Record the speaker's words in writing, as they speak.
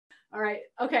All right.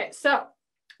 Okay. So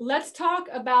let's talk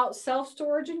about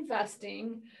self-storage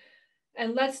investing,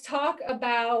 and let's talk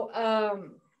about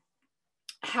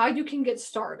how you can get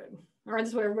started. All right. This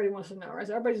is what everybody wants to know, right?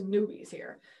 So everybody's newbies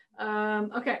here.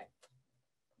 Okay.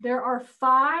 There are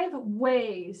 5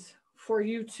 ways for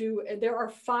you to, there are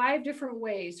 5 different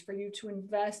ways for you to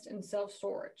invest in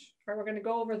self-storage. Right. We're going to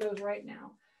go over those right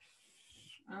now.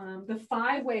 The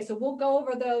 5 ways. So we'll go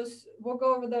over those. We'll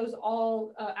go over those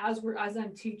all as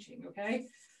I'm teaching. Okay.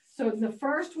 So the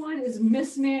first one is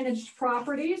mismanaged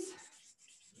properties.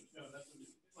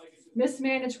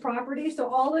 Mismanaged properties. So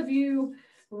all of you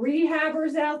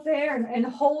rehabbers out there and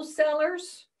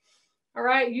wholesalers, all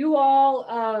right, you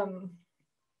already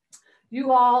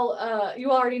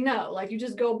know, like you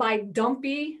just go buy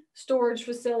dumpy storage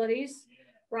facilities,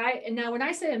 right? And now when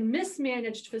I say a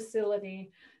mismanaged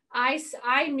facility,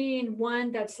 I mean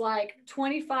one that's like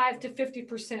 25 to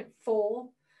 50%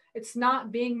 full. It's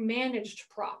not being managed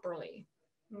properly,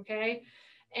 okay?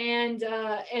 And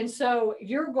so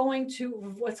you're going to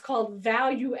what's called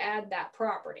value add that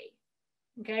property.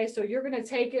 Okay, so you're going to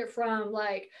take it from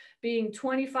like being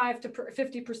 25 to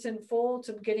 50% full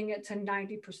to getting it to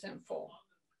 90% full.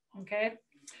 Okay,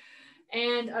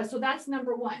 and so that's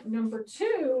number 1. Number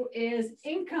 2 is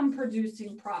income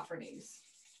producing properties.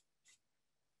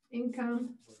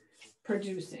 Income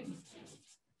producing.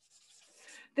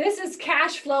 This is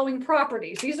cash flowing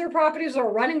properties. These are properties that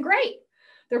are running great.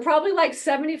 They're probably like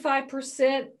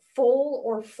 75% full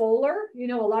or fuller. You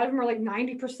know, a lot of them are like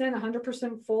 90%,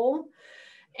 100% full.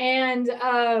 And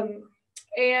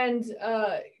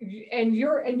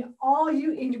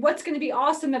what's going to be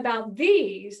awesome about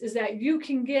these is that you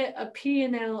can get a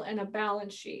P&L and a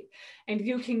balance sheet, and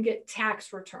you can get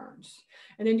tax returns.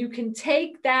 And then you can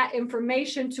take that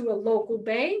information to a local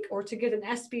bank or to get an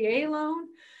SBA loan,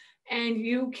 and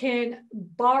you can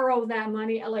borrow that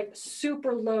money at like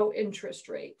super low interest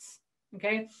rates.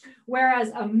 Okay. Whereas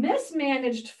a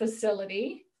mismanaged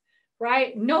facility,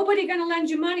 right? Nobody going to lend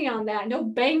you money on that. No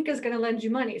bank is going to lend you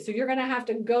money. So you're going to have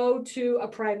to go to a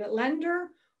private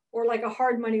lender or like a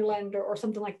hard money lender or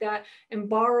something like that and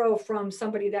borrow from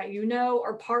somebody that you know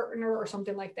or partner or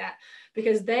something like that,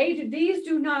 because these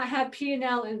do not have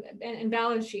P&L and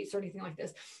balance sheets or anything like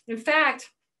this. In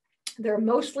fact, they're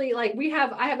mostly like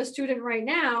I have a student right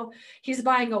now. He's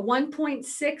buying a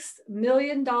 $1.6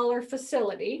 million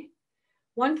facility,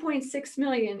 1.6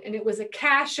 million, and it was a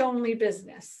cash only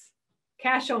business.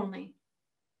 Cash only.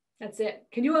 That's it.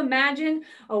 Can you imagine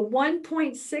a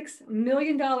 $1.6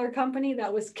 million company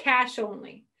that was cash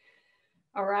only?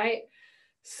 All right.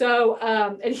 So,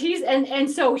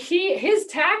 his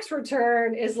tax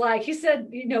return is like, he said,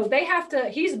 you know,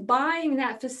 he's buying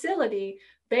that facility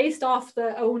based off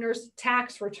the owner's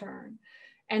tax return.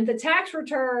 And the tax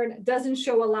return doesn't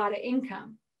show a lot of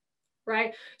income.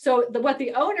 Right. So what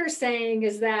the owner's saying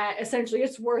is that essentially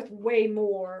it's worth way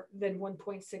more than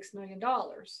 $1.6 million,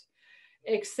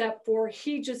 except for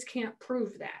he just can't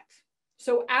prove that.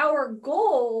 So our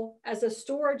goal as a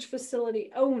storage facility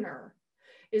owner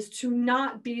is to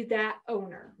not be that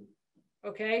owner.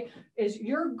 Okay,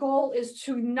 your goal is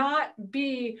to not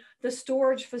be the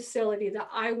storage facility that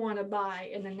I want to buy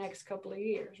in the next couple of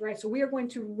years, right? So we are going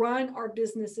to run our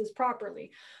businesses properly.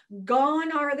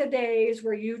 Gone are the days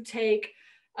where you take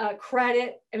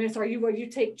where you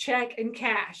take check and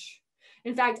cash.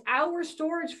 In fact, our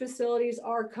storage facilities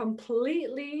are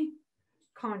completely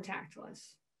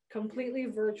contactless, completely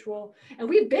virtual, and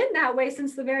we've been that way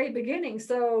since the very beginning.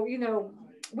 So, you know,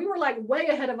 we were like way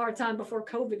ahead of our time before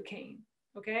COVID came.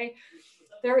 Okay.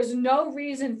 There is no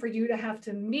reason for you to have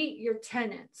to meet your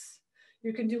tenants.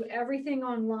 You can do everything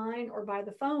online or by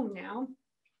the phone now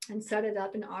and set it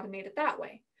up and automate it that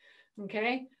way.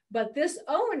 Okay. But this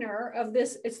owner of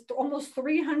this, it's almost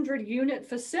 300 unit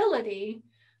facility,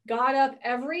 got up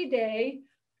every day,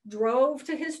 drove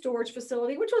to his storage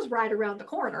facility, which was right around the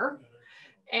corner,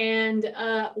 and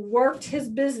worked his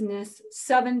business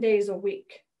 7 days a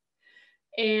week.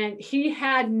 And he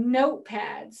had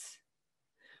notepads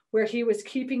where he was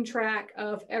keeping track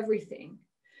of everything.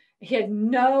 He had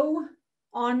no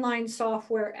online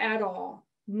software at all,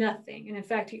 nothing. And in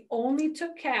fact, he only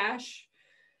took cash,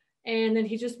 and then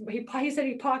he said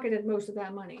he pocketed most of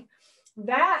that money.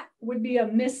 That would be a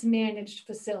mismanaged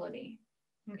facility.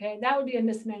 Okay, that would be a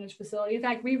mismanaged facility. In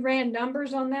fact, we ran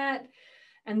numbers on that,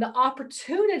 and the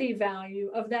opportunity value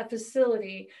of that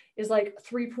facility is like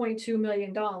 $3.2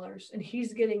 million, and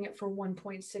he's getting it for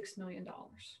 $1.6 million.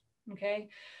 Okay.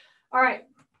 All right.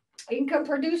 Income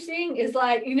producing is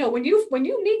like, you know, when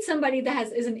you meet somebody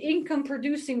that is an income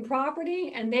producing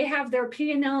property and they have their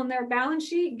P&L and their balance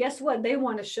sheet, guess what? They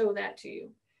want to show that to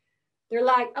you. They're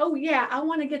like, oh yeah, I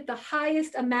want to get the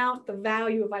highest amount, the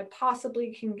value if I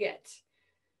possibly can get.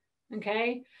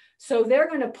 Okay. So they're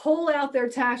going to pull out their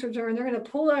tax return. They're going to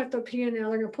pull out their P&L. They're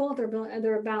going to pull out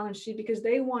their balance sheet because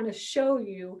they want to show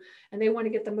you and they want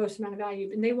to get the most amount of value.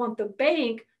 And they want the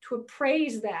bank to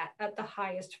appraise that at the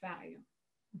highest value.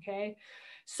 Okay.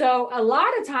 So a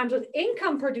lot of times with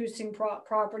income producing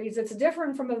properties, it's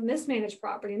different from a mismanaged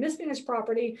property. Mismanaged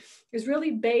property is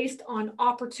really based on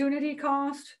opportunity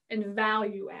cost and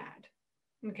value add.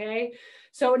 Okay.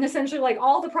 So, and essentially like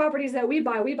all the properties that we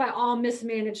buy all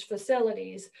mismanaged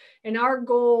facilities. And our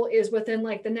goal is within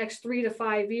like the next 3 to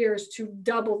 5 years to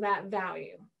double that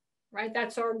value, right?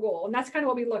 That's our goal. And that's kind of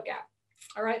what we look at.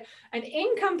 All right. An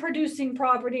income producing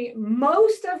property,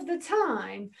 most of the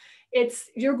time,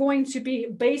 you're going to be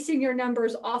basing your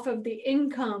numbers off of the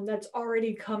income that's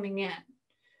already coming in,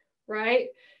 right?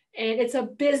 And it's a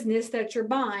business that you're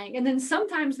buying. And then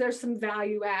sometimes there's some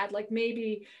value add, like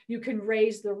maybe you can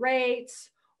raise the rates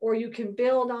or you can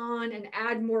build on and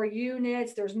add more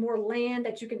units. There's more land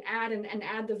that you can add and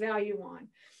add the value on.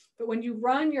 But when you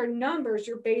run your numbers,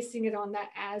 you're basing it on that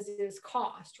as is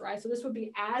cost, right? So this would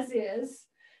be as is,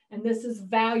 and this is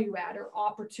value add or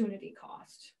opportunity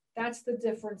cost. That's the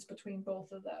difference between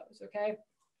both of those, okay?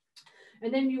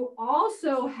 And then you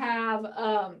also have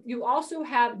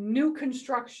new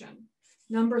construction.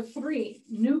 Number 3,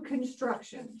 new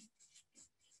construction.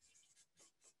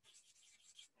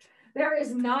 There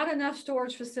is not enough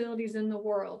storage facilities in the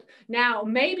world. Now,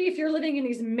 maybe if you're living in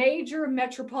these major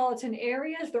metropolitan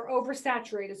areas, they're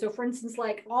oversaturated. So for instance,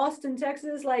 like Austin,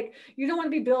 Texas, like you don't want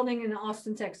to be building in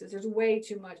Austin, Texas. There's way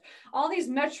too much. All these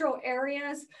metro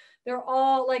areas, they're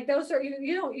all like those are,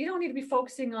 you don't need to be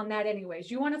focusing on that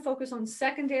anyways. You want to focus on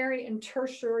secondary and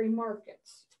tertiary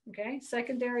markets. Okay,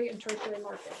 secondary and tertiary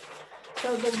markets.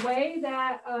 So the way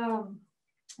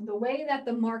that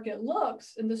the market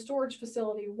looks in the storage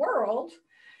facility world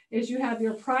is you have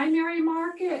your primary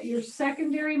market, your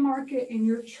secondary market, and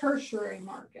your tertiary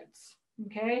markets.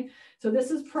 Okay, so this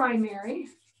is primary.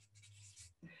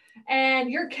 And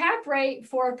your cap rate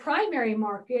for a primary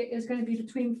market is going to be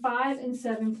between 5 and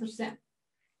 7%.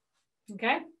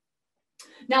 Okay.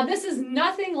 Now, this is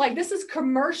nothing like this is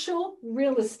commercial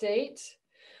real estate,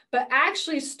 but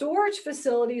actually storage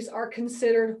facilities are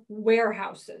considered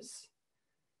warehouses.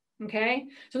 Okay.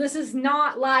 So this is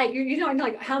not like, you know,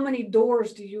 like how many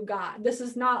doors do you got? This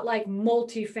is not like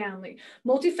multifamily.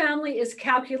 Multifamily is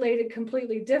calculated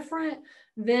completely different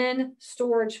than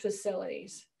storage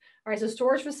facilities. All right, so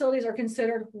storage facilities are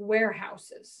considered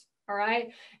warehouses. All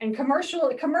right, and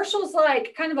commercials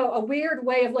like kind of a weird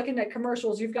way of looking at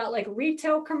commercials. You've got like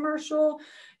retail commercial,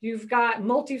 you've got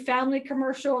multifamily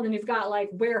commercial, and then you've got like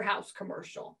warehouse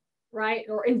commercial, right?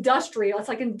 Or industrial. It's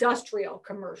like industrial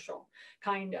commercial,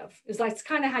 kind of. It's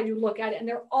kind of how you look at it, and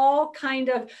they're all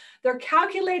they're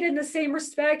calculated in the same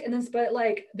respect, and then but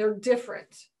like they're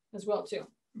different as well too.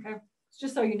 Okay,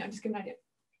 just so you know, just give an idea.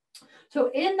 So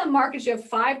in the markets, you have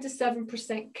 5 to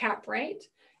 7% cap rate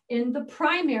in the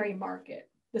primary market.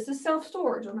 This is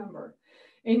self-storage, remember.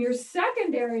 In your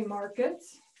secondary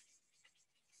markets,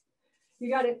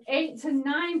 you got an 8 to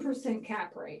 9%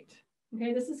 cap rate.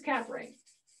 Okay, this is cap rate.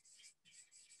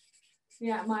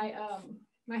 Yeah, my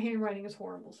handwriting is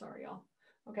horrible. Sorry, y'all.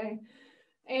 Okay,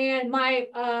 and the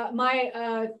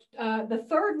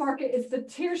third market is the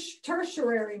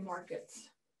tertiary markets,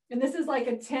 and this is like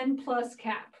a 10+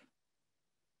 cap.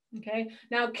 Okay,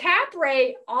 now cap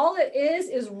rate, all it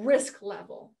is risk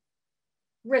level.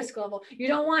 Risk level. You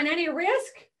don't want any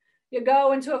risk. You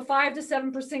go into a 5 to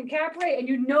 7% cap rate, and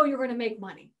you know you're going to make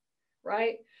money,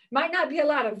 right? Might not be a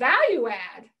lot of value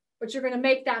add, but you're going to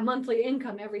make that monthly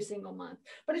income every single month.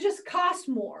 But it just costs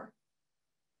more.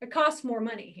 It costs more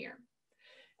money here.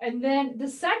 And then the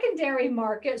secondary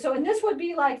market. So, and this would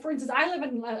be like, for instance, I live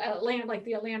in Atlanta,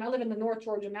 I live in the North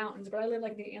Georgia mountains, but I live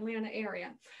like the Atlanta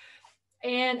area.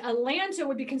 And Atlanta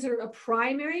would be considered a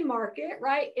primary market,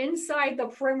 right? Inside the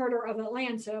perimeter of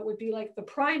Atlanta would be like the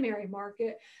primary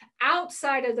market.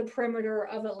 Outside of the perimeter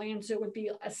of Atlanta would be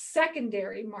a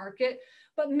secondary market,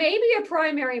 but maybe a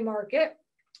primary market.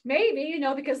 Maybe, you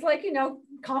know, because like, you know,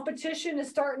 competition is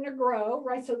starting to grow,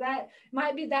 right? So that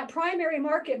might be, that primary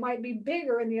market might be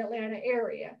bigger in the Atlanta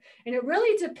area. And it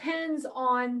really depends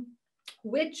on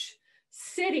which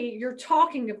city you're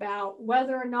talking about,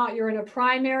 whether or not you're in a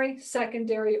primary,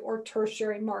 secondary, or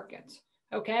tertiary market.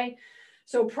 Okay.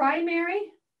 So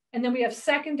primary, and then we have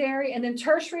secondary, and then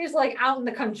tertiary is like out in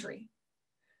the country.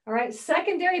 All right.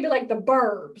 Secondary would be like the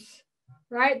burbs,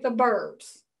 right? The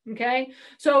burbs. Okay.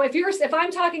 So if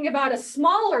I'm talking about a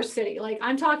smaller city, like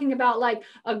I'm talking about like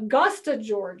Augusta,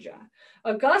 Georgia,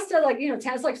 Augusta, like, you know,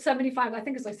 it's like 75, I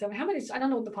think it's like 7. How many? I don't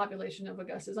know what the population of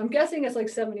Augusta is. I'm guessing it's like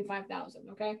 75,000.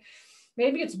 Okay.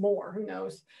 Maybe it's more, who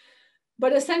knows?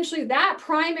 But essentially that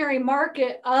primary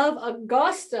market of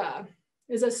Augusta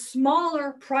is a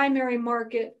smaller primary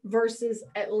market versus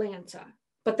Atlanta,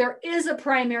 but there is a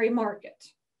primary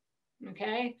market.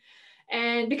 Okay.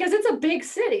 And because it's a big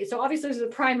city, so obviously there's a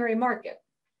primary market.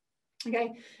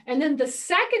 Okay. And then the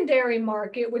secondary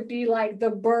market would be like the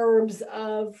burbs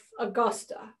of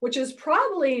Augusta, which is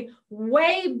probably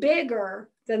way bigger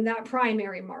than that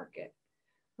primary market.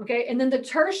 Okay. And then the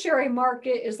tertiary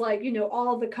market is like, you know,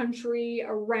 all the country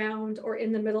around or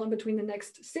in the middle and between the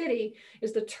next city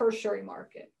is the tertiary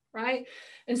market. Right.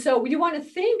 And so you want to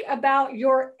think about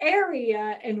your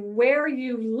area and where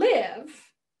you live.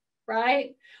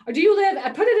 Right? Or do you live,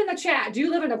 put it in the chat. Do you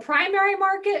live in a primary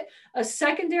market, a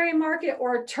secondary market,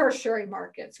 or a tertiary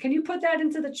market? Can you put that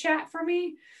into the chat for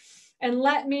me and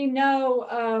let me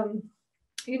know,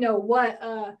 you know,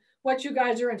 what you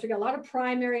guys are into? We've got a lot of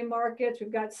primary markets.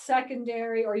 We've got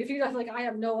secondary, or if you guys like, I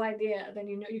have no idea, then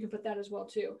you know, you can put that as well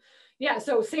too. Yeah.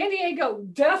 So San Diego,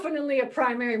 definitely a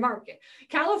primary market.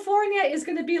 California is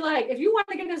going to be like, if you want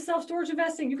to get into self-storage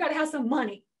investing, you got to have some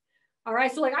money. All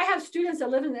right. So like I have students that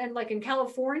live in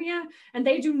California, and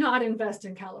they do not invest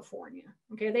in California.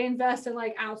 Okay. They invest in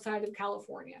like outside of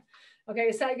California.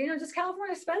 Okay. So, you know, just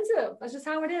California expensive. That's just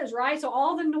how it is. Right. So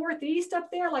all the Northeast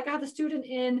up there, like I have a student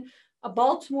in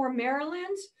Baltimore,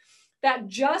 Maryland, that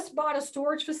just bought a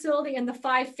storage facility in the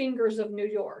Five Fingers of New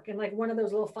York, and like one of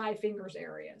those little Five Fingers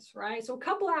areas. Right. So a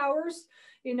couple hours,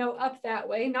 you know, up that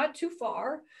way, not too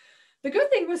far. The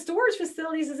good thing with storage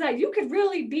facilities is that you could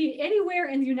really be anywhere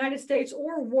in the United States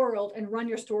or world and run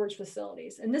your storage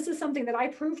facilities. And this is something that I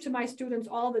prove to my students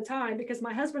all the time, because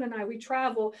my husband and I, we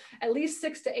travel at least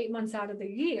 6 to 8 months out of the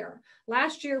year.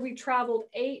 Last year, we traveled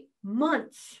 8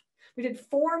 months. We did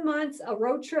 4 months, a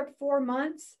road trip, 4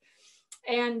 months.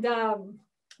 And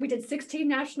we did 16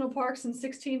 national parks in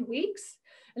 16 weeks.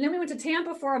 And then we went to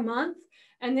Tampa for a month.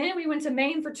 And then we went to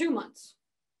Maine for 2 months.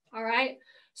 All right.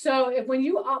 So if when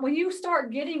you start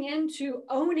getting into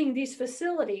owning these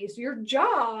facilities, your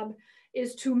job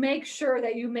is to make sure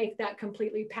that you make that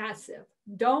completely passive.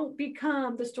 Don't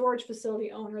become the storage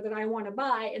facility owner that I want to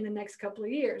buy in the next couple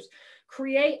of years.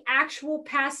 Create actual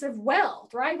passive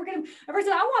wealth, right? Everybody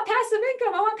says, I want passive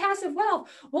income. I want passive wealth.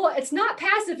 Well, it's not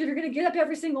passive if you're going to get up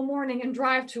every single morning and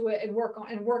drive to it and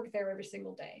work there every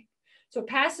single day. So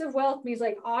passive wealth means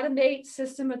like automate,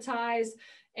 systematize,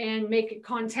 and make it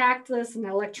contactless and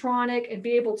electronic, and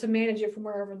be able to manage it from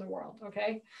wherever in the world.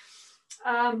 Okay.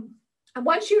 And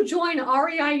once you join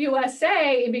REI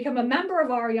USA and become a member of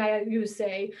REI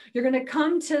USA, you're going to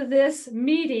come to this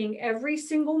meeting every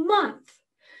single month.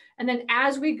 And then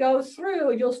as we go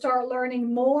through, you'll start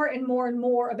learning more and more and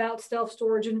more about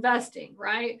self-storage investing,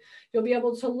 right? You'll be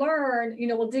able to learn, you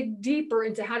know, we'll dig deeper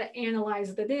into how to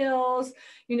analyze the deals,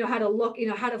 you know, how to look, you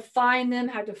know, how to find them,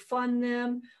 how to fund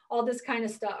them, all this kind of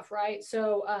stuff, right?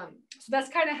 So, so that's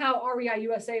kind of how REI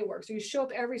USA works. So you show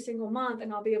up every single month,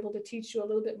 and I'll be able to teach you a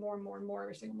little bit more and more and more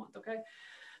every single month, okay?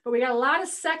 But we got a lot of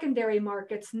secondary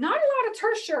markets, not a lot of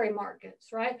tertiary markets,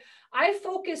 right? I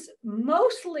focus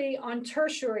mostly on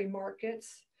tertiary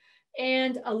markets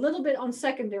and a little bit on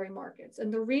secondary markets.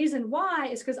 And the reason why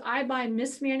is because I buy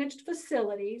mismanaged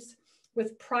facilities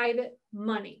with private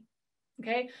money.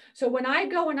 Okay. So when I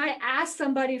go and I ask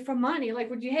somebody for money, like,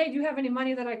 hey, do you have any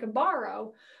money that I could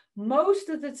borrow? Most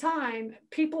of the time,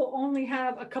 people only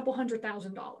have a couple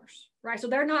 $100,000, right? So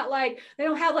they're not like, they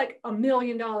don't have like $1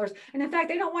 million. And in fact,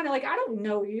 they don't want to, like, I don't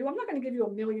know you. I'm not going to give you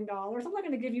 $1 million. I'm not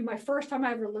going to give you my first time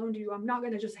I ever loaned you. I'm not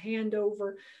going to just hand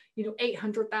over, you know,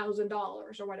 $800,000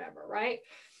 or whatever, right?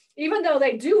 Even though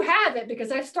they do have it,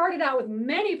 because I started out with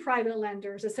many private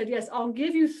lenders that said, yes, I'll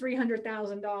give you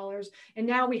 $300,000. And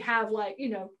now we have like, you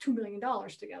know, $2 million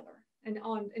together and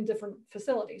in different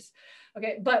facilities.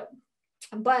 Okay. But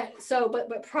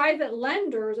private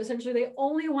lenders, essentially, they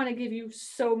only want to give you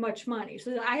so much money.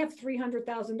 So I have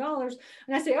 $300,000,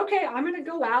 and I say, okay, I'm going to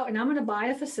go out and I'm going to buy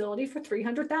a facility for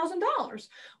 $300,000.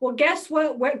 Well, guess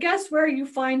what? Guess where you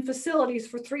find facilities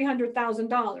for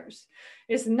 $300,000?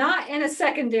 It's not in a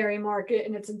secondary market,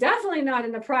 and it's definitely not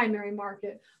in a primary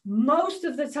market. Most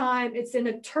of the time, it's in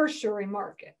a tertiary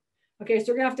market. Okay, so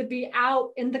you're going to have to be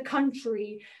out in the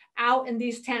country, out in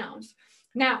these towns.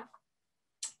 Now,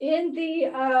 in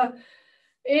the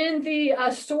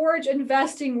storage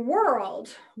investing world,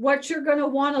 what you're going to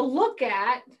want to look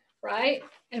at, right?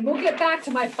 And we'll get back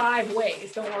to my 5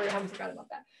 ways. Don't worry, I haven't forgotten about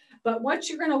that. But what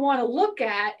you're going to want to look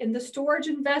at in the storage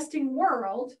investing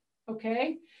world,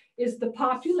 okay, is the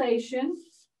population,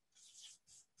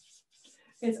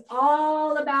 It's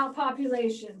all about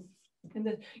population.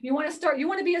 And you want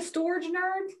to be a storage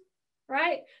nerd,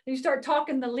 right? Then you start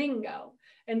talking the lingo.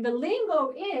 And the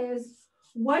lingo is,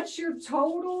 what's your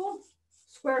total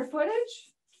square footage?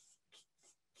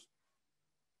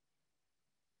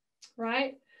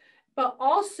 Right? But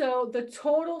also the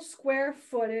total square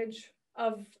footage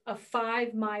of a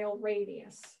 5-mile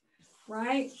radius,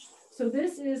 right? So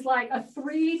this is like a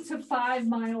 3 to 5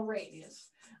 mile radius.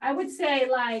 I would say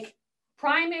like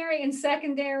primary and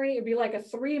secondary, it'd be like a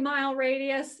 3-mile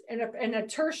radius, and a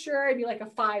tertiary, it'd be like a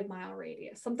 5-mile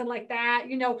radius, something like that.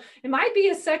 You know, it might be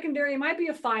a secondary, it might be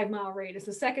a 5-mile radius.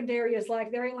 The secondary is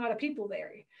like, there ain't a lot of people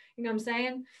there. You know what I'm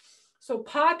saying? So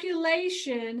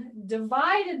population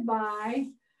divided by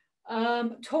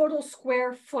total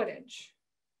square footage.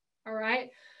 All right.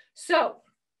 So,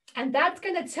 and that's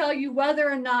going to tell you whether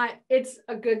or not it's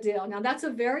a good deal. Now, that's a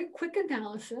very quick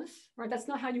analysis, right? That's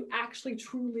not how you actually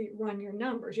truly run your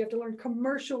numbers. You have to learn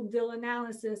commercial deal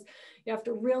analysis. You have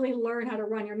to really learn how to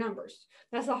run your numbers.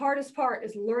 That's the hardest part,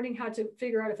 is learning how to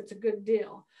figure out if it's a good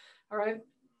deal. All right.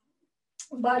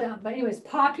 But anyways,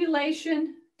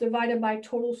 population divided by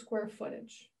total square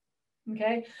footage.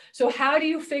 Okay. So how do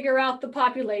you figure out the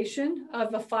population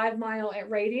of a 5-mile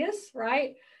radius,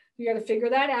 right? You got to figure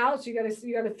that out. So you got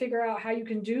to figure out how you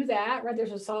can do that, right?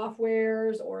 There's a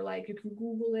softwares, or like you can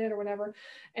Google it or whatever.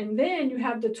 And then you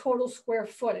have the total square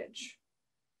footage.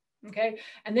 Okay.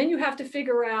 And then you have to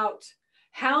figure out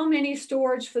how many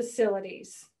storage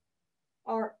facilities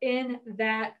are in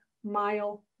that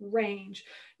mile range.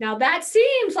 Now that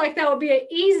seems like that would be an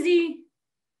easy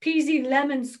peasy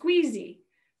lemon squeezy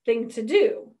thing to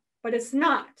do, but it's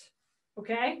not.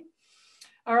 Okay.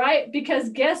 All right. Because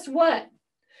guess what?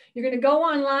 You're going to go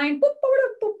online. Boop,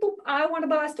 boop, boop, boop. I want to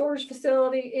buy a storage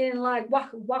facility in like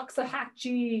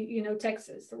Waxahachie, you know,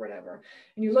 Texas or whatever.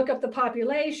 And you look up the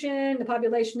population. The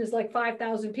population is like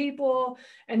 5,000 people.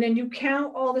 And then you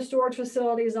count all the storage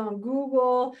facilities on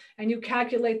Google, and you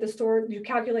calculate the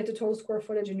total square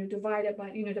footage, and you divide it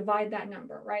by, divide that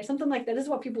number, right? Something like that. This is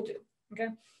what people do. Okay.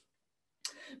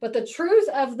 But the truth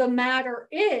of the matter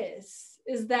is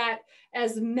that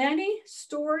as many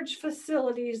storage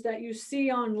facilities that you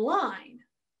see online,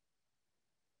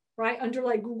 right, under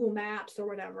like Google Maps or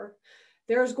whatever,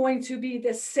 there's going to be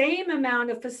the same amount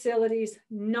of facilities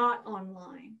not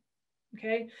online.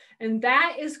 Okay. And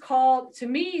that is called, to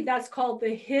me, that's called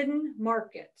the hidden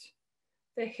market.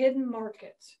 The hidden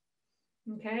market.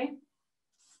 Okay.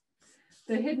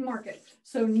 The hidden market.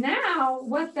 So now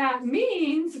what that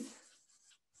means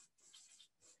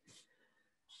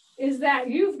is that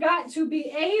you've got to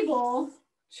be able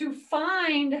to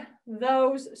find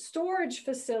those storage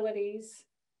facilities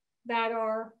that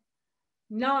are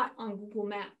not on Google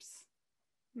Maps.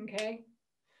 Okay.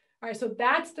 All right. So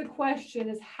that's the question,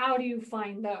 is how do you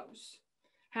find those?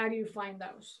 How do you find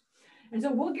those? And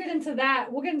so we'll get into that.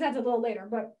 We'll get into that a little later.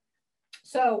 But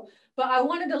I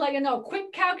wanted to let you know,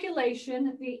 quick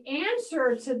calculation. The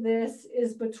answer to this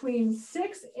is between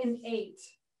 $6 and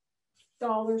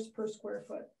 $8 per square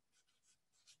foot.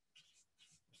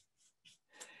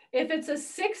 If it's a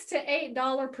 $6 to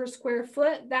 $8 per square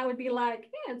foot, that would be like,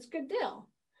 yeah, it's a good deal.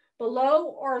 Below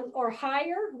or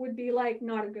higher would be like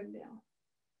not a good deal.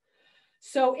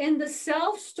 So in the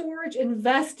self-storage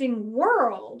investing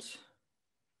world,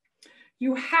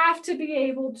 you have to be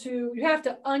able to, you have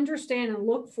to understand and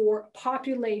look for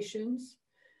populations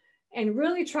and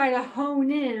really try to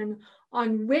hone in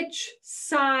on which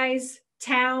size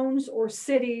towns or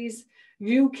cities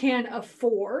you can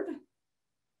afford.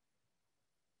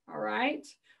 All right.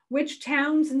 Which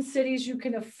towns and cities you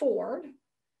can afford.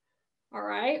 All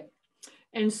right.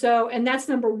 And that's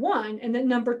number one. And then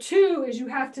number two is you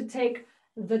have to take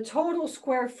the total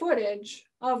square footage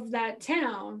of that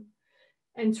town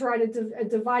and try to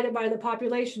divide it by the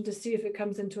population to see if it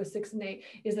comes into a 6 and 8.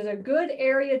 Is it a good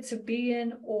area to be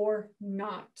in or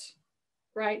not?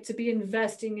 Right? To be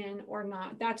investing in or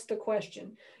not? That's the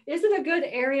question. Is it a good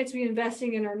area to be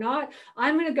investing in or not?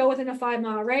 I'm going to go within a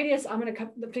 5-mile radius. I'm going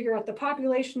to figure out the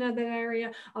population of that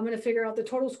area. I'm going to figure out the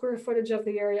total square footage of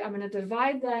the area. I'm going to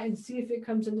divide that and see if it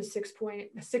comes into 6 to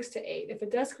 8. If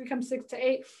it does become 6 to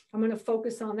 8, I'm going to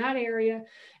focus on that area.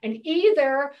 And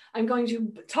either I'm going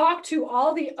to talk to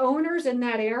all the owners in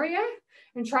that area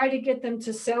and try to get them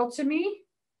to sell to me,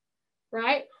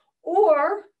 right?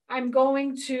 Or I'm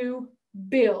going to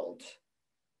build.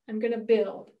 I'm going to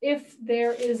build. If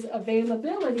there is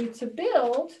availability to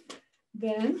build,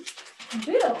 then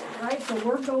build, right? So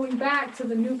we're going back to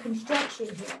the new construction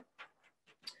here.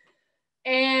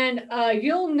 And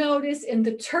you'll notice in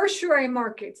the tertiary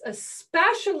markets,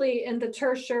 especially in the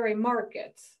tertiary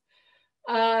markets,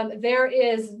 there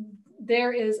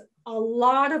is a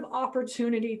lot of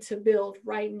opportunity to build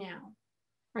right now.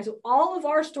 Right, so all of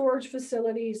our storage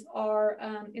facilities are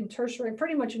in tertiary,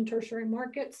 pretty much in tertiary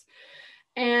markets,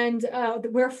 and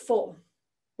we're full.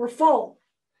 We're full,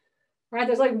 right?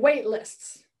 There's like wait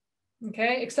lists,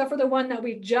 okay? Except for the one that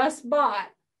we just bought.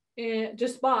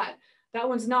 That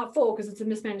one's not full because it's a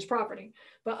mismanaged property.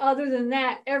 But other than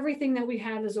that, everything that we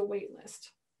have is a wait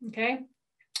list, okay?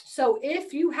 So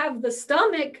if you have the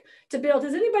stomach to build,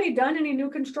 has anybody done any new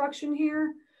construction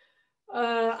here?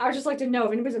 I'd just like to know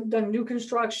if anybody's done new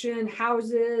construction,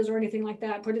 houses, or anything like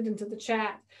that, put it into the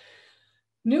chat.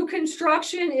 New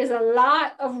construction is a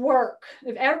lot of work.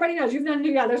 If everybody knows you've done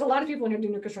new, yeah, there's a lot of people in here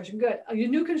doing new construction. Good.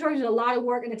 New construction is a lot of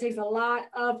work and it takes a lot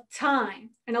of time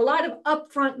and a lot of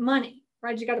upfront money,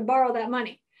 right? You got to borrow that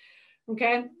money.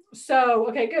 Okay. So,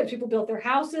 okay, good. People built their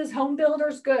houses, home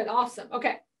builders. Good. Awesome.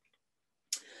 Okay.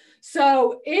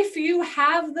 So if you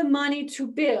have the money to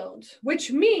build,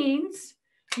 which means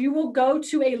you will go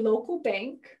to a local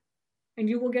bank and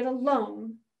you will get a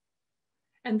loan.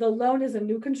 And the loan is a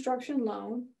new construction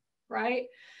loan, right?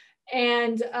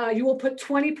 And you will put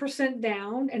 20%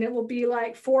 down and it will be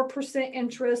like 4%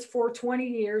 interest for 20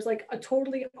 years, like a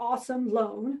totally awesome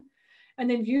loan. And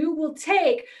then you will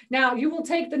take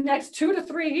the next 2 to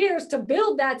 3 years to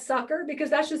build that sucker because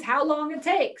that's just how long it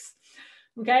takes.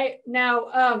 Okay.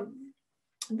 Now,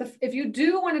 if you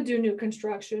do want to do new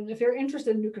construction, if you're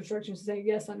interested in new construction, say,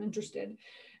 yes, I'm interested,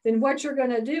 then what you're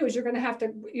going to do is you're going to have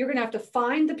to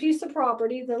find the piece of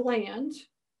property, the land,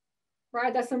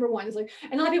 right? That's number one. It's like,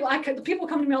 and a lot of people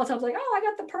come to me all the time, like, oh, I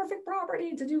got the perfect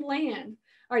property to do land,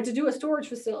 all right, to do a storage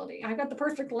facility. I got the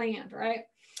perfect land, right?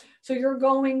 So you're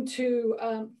going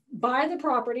to buy the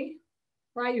property,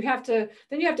 right? You have to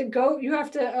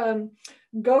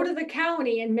go to the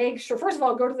county and make sure, first of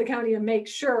all, go to the county and make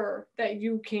sure that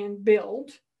you can build,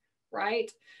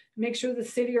 right? Make sure the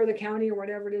city or the county or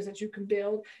whatever it is that you can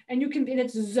build, and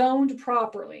it's zoned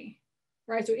properly,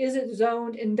 right? So is it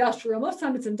zoned industrial? Most of the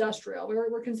time it's industrial.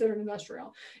 We're considered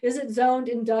industrial. Is it zoned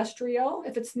industrial?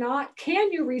 If it's not,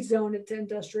 can you rezone it to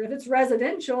industrial? If it's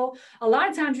residential, a lot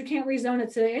of times you can't rezone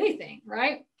it to anything,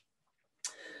 right?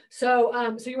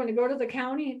 So, so you want to go to the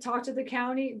county, talk to the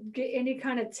county, get any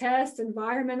kind of test,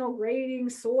 environmental grading,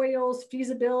 soils,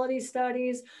 feasibility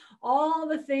studies, all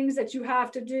the things that you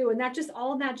have to do. And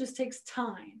all of that just takes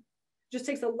time. It just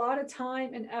takes a lot of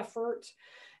time and effort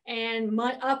and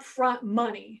upfront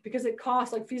money, because it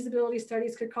costs, like feasibility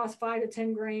studies could cost $5 to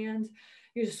 10 grand.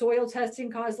 Your soil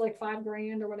testing costs like $5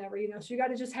 grand or whatever, so you got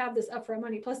to just have this upfront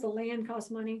money, plus the land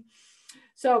costs money.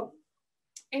 So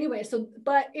anyway,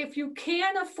 but if you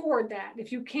can afford that,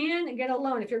 if you can get a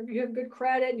loan, if you have good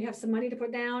credit and you have some money to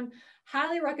put down,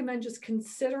 highly recommend just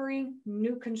considering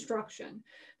new construction,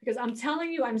 because I'm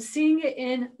telling you, I'm seeing it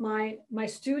in my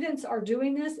students are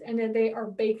doing this and then they are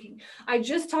baking. I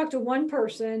just talked to one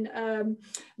person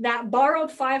that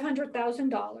borrowed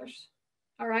 $500,000,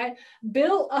 all right,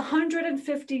 built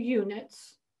 150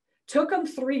 units. Took them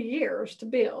 3 years to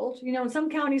build. And some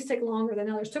counties take longer than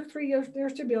others. Took 3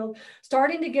 years to build,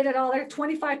 starting to get it all there,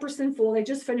 25% full. They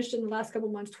just finished it in the last couple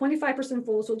of months, 25%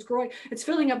 full. So it's growing. It's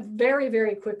filling up very,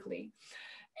 very quickly.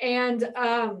 And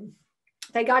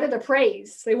they got it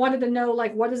appraised. They wanted to know,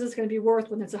 like, what is this going to be worth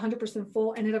when it's 100%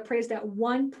 full? And it appraised at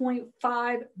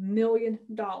 $1.5 million.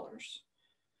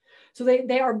 So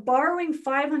they are borrowing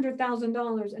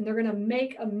 $500,000 and they're going to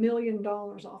make $1 million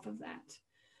off of that.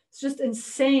 It's just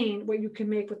insane what you can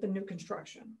make with the new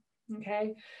construction.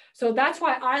 Okay. So that's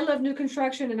why I love new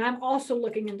construction. And I'm also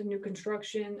looking into new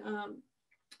construction,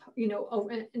 over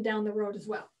and down the road as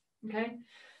well. Okay.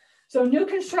 So new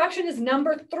construction is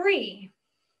number 3.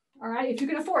 All right. If you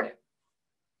can afford it.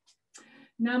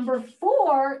 Number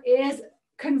 4 is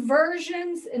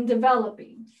conversions and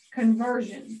developing.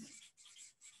 Conversions.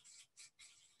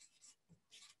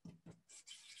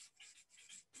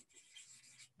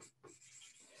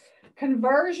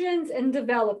 Conversions and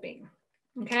developing.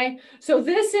 Okay. So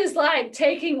this is like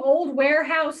taking old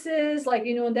warehouses, like,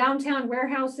 downtown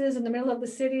warehouses in the middle of the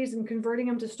cities and converting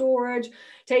them to storage.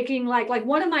 Taking like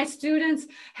one of my students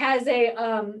has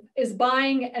is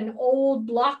buying an old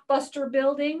Blockbuster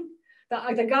building.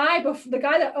 The guy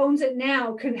that owns it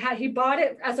now he bought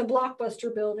it as a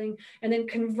Blockbuster building and then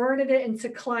converted it into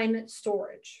climate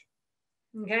storage.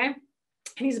 Okay. And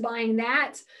he's buying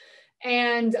that.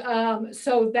 And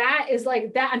so that is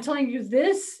like that. I'm telling you,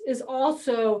 this is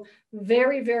also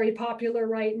very, very popular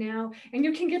right now. And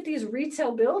you can get these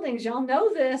retail buildings. Y'all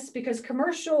know this because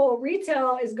commercial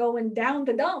retail is going down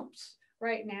the dumps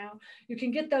right now. You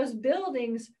can get those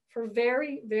buildings for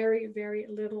very, very, very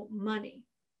little money.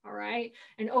 All right.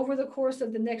 And over the course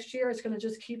of the next year, it's going to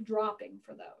just keep dropping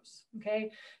for those.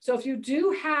 Okay. So if you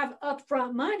do have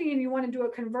upfront money and you want to do a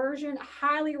conversion, I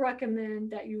highly recommend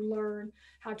that you learn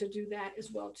how to do that as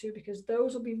well too, because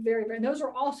those will be very, very, and those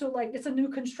are also like, it's a new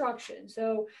construction.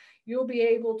 So you'll be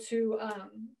able to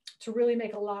really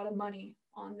make a lot of money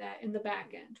on that in the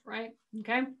back end. Right.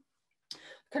 Okay.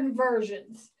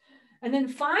 Conversions. And then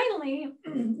finally,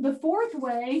 the fifth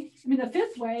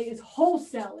way is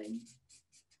wholesaling.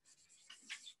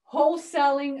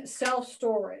 Wholesaling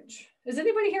self-storage. Is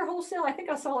anybody here wholesale? I think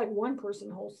I saw like one person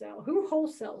wholesale. Who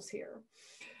wholesales here?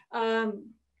 I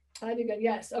do good.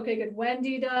 Yes. Okay, good.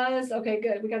 Wendy does. Okay,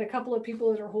 good. We got a couple of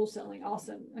people that are wholesaling.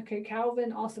 Awesome. Okay,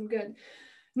 Calvin. Awesome. Good.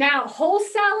 Now,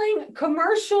 wholesaling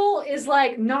commercial is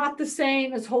like not the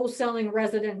same as wholesaling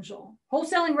residential.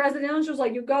 Wholesaling residential is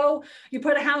like you go, you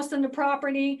put a house on the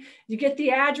property, you get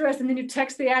the address, and then you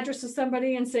text the address to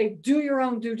somebody and say, do your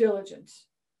own due diligence.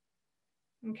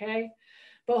 Okay.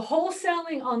 But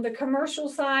wholesaling on the commercial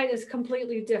side is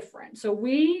completely different. So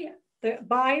we, the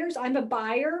buyers, I'm a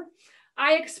buyer.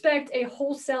 I expect a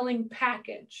wholesaling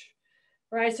package,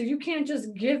 right? So you can't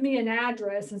just give me an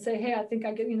address and say, hey, I think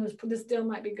I get, this deal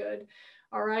might be good.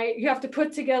 All right. You have to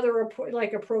put together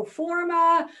like a pro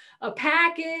forma, a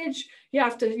package. You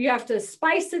have to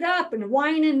spice it up and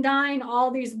wine and dine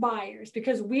all these buyers,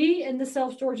 because we in the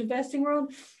self-storage investing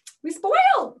world, we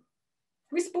spoiled,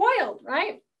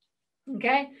 right?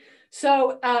 Okay.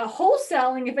 So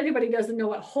wholesaling, if anybody doesn't know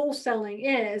what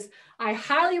wholesaling is, I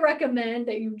highly recommend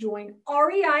that you join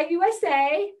REI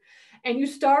USA and you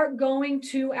start going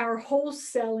to our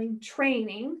wholesaling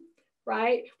training,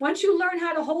 right? Once you learn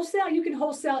how to wholesale, you can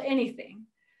wholesale anything.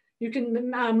 You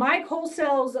can, Mike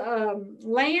wholesales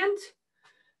land,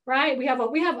 right? We have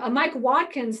a Mike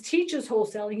Watkins teaches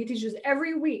wholesaling. He teaches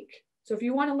every week. So if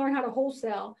you want to learn how to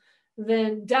wholesale,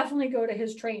 then definitely go to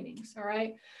his trainings. All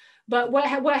right. But what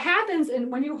happens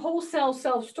when you wholesale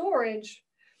self-storage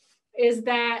is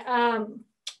that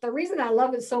the reason I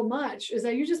love it so much is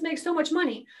that you just make so much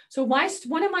money. So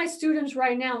one of my students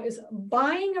right now is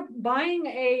buying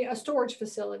a storage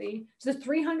facility. It's a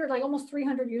almost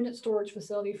 300 unit storage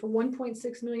facility for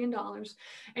 $1.6 million.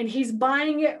 And he's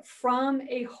buying it from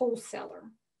a wholesaler.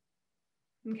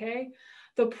 Okay.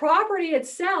 The property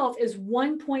itself is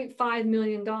 $1.5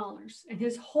 million, and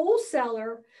his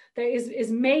wholesaler that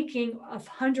is making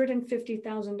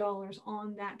 $150,000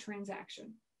 on that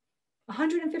transaction.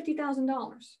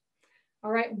 $150,000.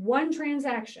 All right, one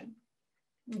transaction.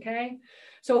 Okay,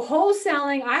 so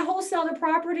wholesaling, I wholesaled a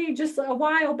property just a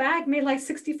while back, made like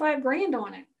 65 grand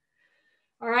on it.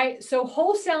 All right, so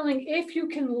wholesaling, if you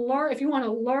want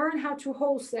to learn how to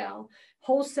wholesale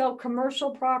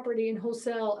commercial property and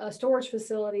wholesale storage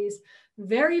facilities,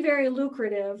 very, very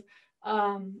lucrative.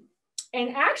 And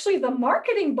actually the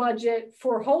marketing budget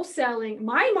for wholesaling,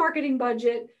 my marketing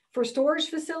budget for storage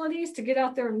facilities to get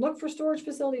out there and look for storage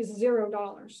facilities is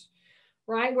 $0,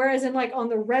 right? Whereas on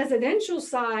the residential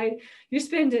side, you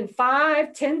spend in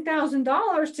 $5,000,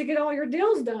 $10,000 to get all your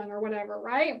deals done or whatever,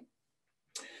 right?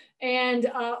 And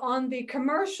on the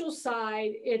commercial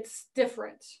side, it's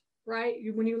different, right?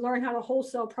 When you learn how to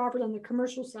wholesale property on the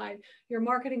commercial side, your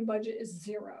marketing budget is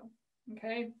 $0.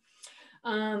 Okay.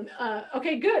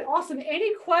 Okay, good. Awesome.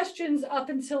 Any questions up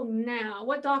until now?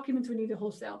 What documents we need to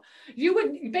wholesale? You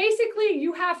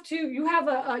have to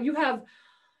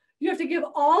give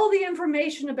all the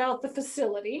information about the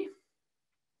facility,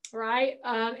 right?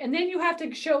 And then you have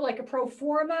to show like a pro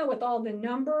forma with all the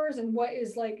numbers and what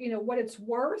is what it's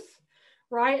worth,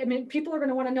 right? I mean, people are going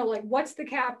to want to know like, what's the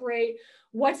cap rate?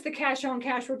 What's the cash on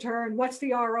cash return? What's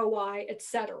the ROI, et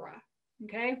cetera.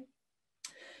 Okay.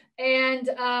 And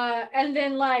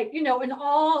then and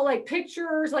all like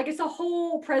pictures, like it's a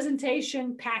whole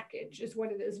presentation package is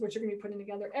what it is, what you're going to be putting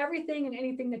together, everything and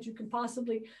anything that you can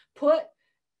possibly put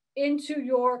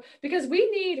into because we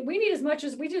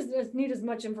just need as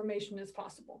much information as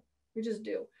possible. We just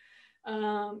do,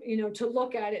 to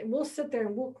look at it, and we'll sit there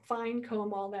and we'll fine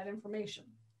comb all that information.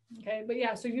 Okay. But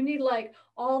yeah, so you need like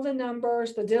all the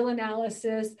numbers, the deal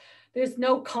analysis. There's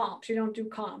no comps. You don't do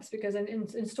comps because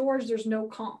in storage, there's no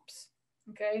comps.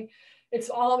 Okay. It's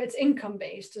income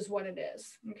based is what it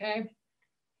is. Okay.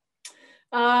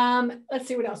 Let's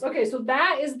see what else. Okay. So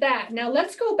that is that. Now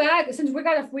let's go back, since we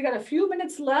got a few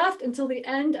minutes left until the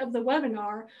end of the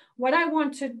webinar. What I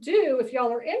want to do, if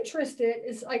y'all are interested,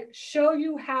 is like show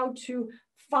you how to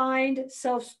find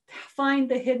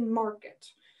the hidden market.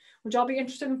 Would y'all be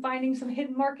interested in finding some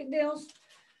hidden market deals?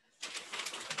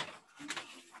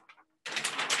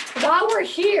 While we're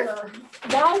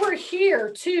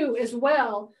here too, as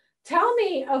well, Tell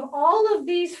me, of all of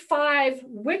these 5,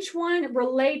 which one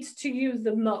relates to you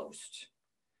the most?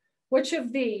 Which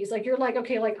of these, like you're like,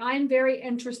 okay, like I'm very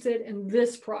interested in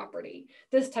this property,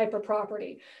 this type of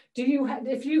property. Do you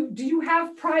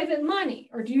have private money,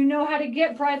 or do you know how to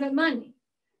get private money,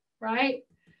 right?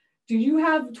 Do you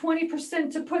have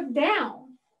 20% to put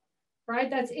down, right?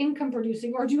 That's income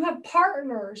producing. Or do you have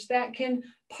partners that can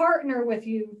partner with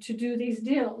you to do these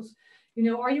deals? You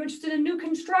know, are you interested in new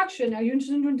construction? Are you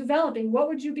interested in developing? What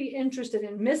would you be interested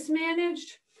in?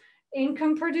 Mismanaged,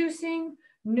 income producing,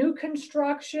 new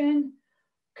construction,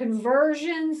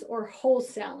 conversions, or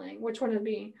wholesaling? Which one would it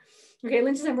be? Okay,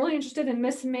 Lynn says, I'm really interested in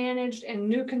mismanaged and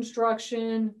new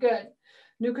construction. Good.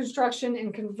 New construction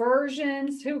and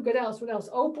conversions. Who? Good else? What else?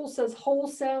 Opal says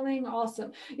wholesaling.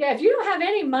 Awesome. Yeah, if you don't have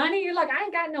any money, you're like, I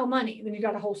ain't got no money, then you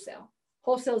got to wholesale.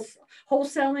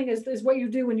 Wholesaling is what you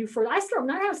do when you first,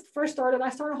 when I first started, I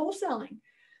started wholesaling.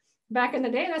 Back in the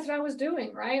day, that's what I was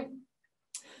doing, right?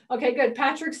 Okay, good.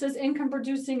 Patrick says income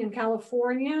producing in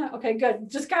California. Okay, good.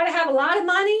 Just got to have a lot of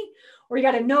money, or you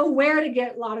got to know where to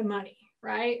get a lot of money,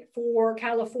 right? For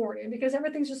California, because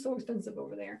everything's just so expensive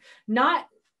over there. Not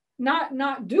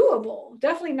doable,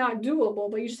 definitely not doable,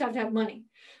 but you just have to have money.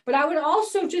 But I would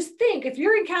also just think, if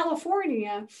you're in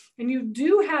California and you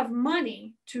do have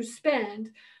money to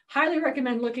spend, highly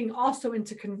recommend looking also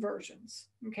into conversions,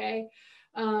 okay?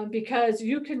 Because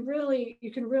you can really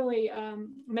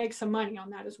make some money on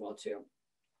that as well too.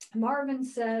 Marvin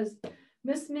says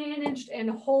mismanaged and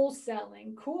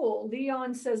wholesaling. Cool.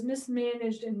 Leon says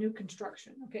mismanaged and new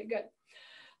construction. Okay, good.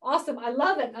 Awesome. I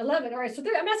love it. I love it. All right. So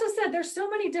there, I mean, as I said, there's so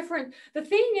many different, the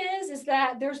thing is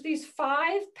that there's these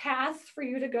 5 paths for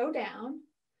you to go down.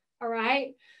 All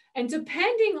right. And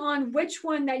depending on which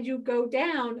one that you go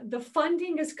down, the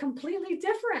funding is completely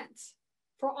different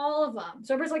for all of them.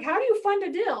 So everybody's like, how do you fund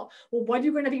a deal? Well, what are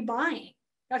you going to be buying?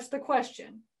 That's the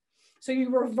question. So you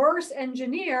reverse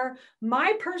engineer.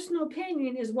 My personal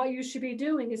opinion is what you should be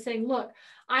doing is saying, look,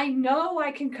 I know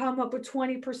I can come up with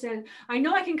 20%. I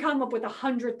know I can come up with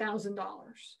 $100,000.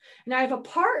 And I have a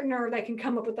partner that can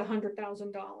come up with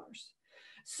 $100,000.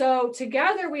 So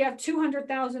together we have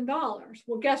 $200,000.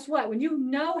 Well, guess what? When you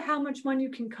know how much money you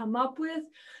can come up with,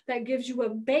 that gives you a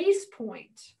base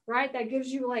point, right? That gives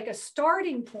you like a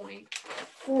starting point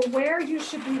for where you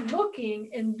should be looking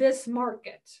in this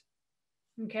market.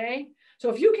 Okay. So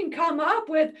if you can come up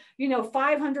with, you know,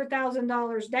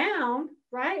 $500,000 down,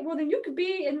 right? Well, then you could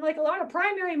be in like a lot of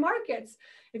primary markets.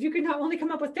 If you can only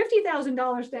come up with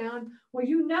 $50,000 down, well,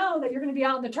 you know that you're going to be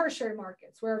out in the tertiary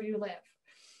markets, wherever you live.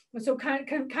 And so kind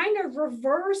of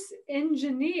reverse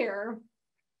engineer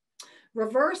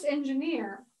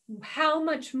how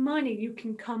much money you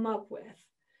can come up with.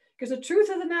 Because the truth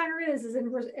of the matter is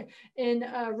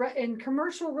in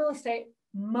commercial real estate,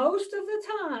 most of the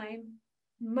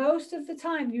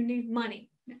time you need money,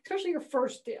 especially your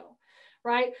first deal,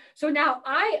 right? So now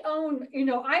I own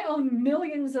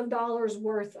millions of dollars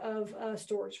worth of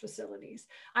storage facilities.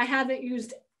 I haven't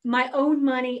used my own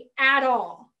money at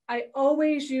all. I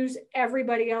always use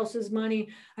everybody else's money.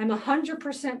 I'm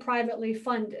 100% privately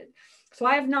funded. So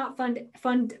I have not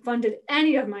funded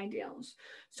any of my deals.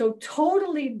 So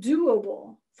totally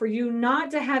doable for you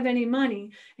not to have any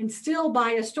money and still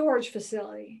buy a storage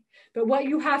facility. But what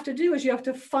you have to do is you have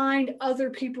to find other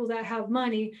people that have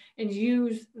money and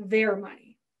use their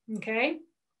money. Okay.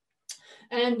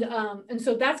 And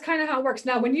so that's kind of how it works.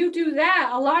 Now, when you do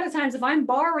that, a lot of times if I'm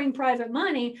borrowing private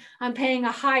money, I'm paying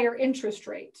a higher interest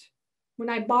rate when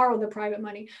I borrow the private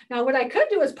money. Now, what I could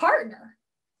do is partner.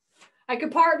 I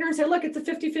could partner and say, look, it's a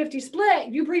 50-50 split.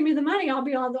 You bring me the money, I'll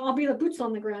be the boots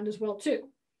on the ground as well too.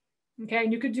 Okay,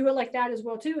 and you could do it like that as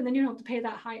well too, and then you don't have to pay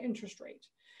that high interest rate,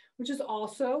 which is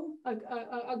also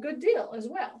a good deal as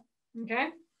well. Okay.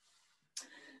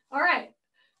 All right.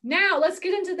 Now let's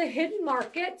get into the hidden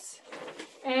markets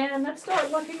and let's start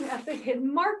looking at the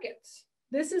hidden markets.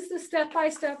 This is the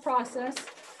step-by-step process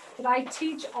that I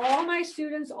teach all my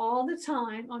students all the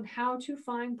time on how to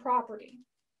find property.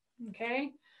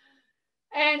 Okay.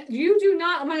 And you do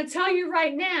not, I'm going to tell you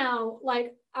right now,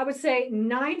 like I would say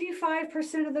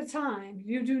 95% of the time,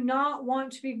 you do not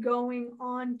want to be going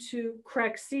on to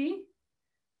Crexi,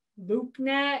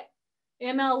 LoopNet,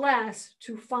 MLS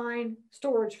to find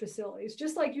storage facilities,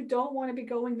 just like you don't want to be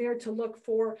going there to look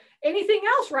for anything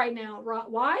else right now.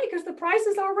 Why? Because the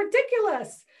prices are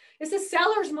ridiculous. It's a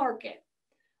seller's market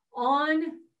on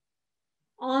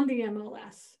the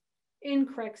MLS, in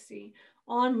Crexi,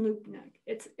 on LoopNet.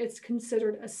 It's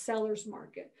considered a seller's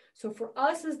market. So for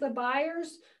us as the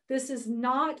buyers, this is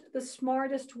not the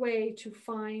smartest way to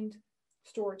find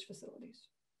storage facilities.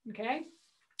 Okay.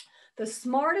 the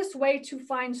smartest way to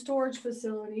find storage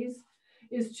facilities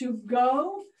is to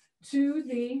go to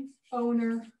the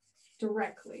owner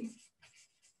directly.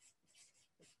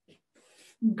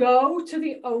 Go to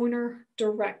the owner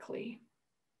directly.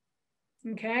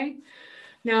 Okay.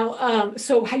 Now,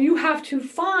 so you have to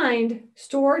find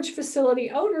storage facility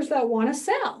owners that want to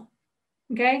sell.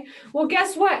 Okay. Well,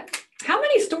 guess what? How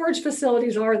many storage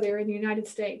facilities are there in the United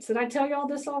States? Did I tell you all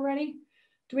this already?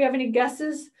 Do we have any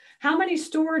guesses? How many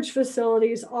storage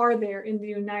facilities are there in the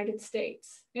United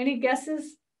States? Any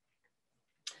guesses?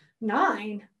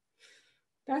 9.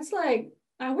 That's like,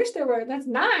 I wish there were, that's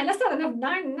 9. That's not enough.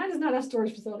 9 is not enough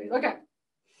storage facilities. Okay.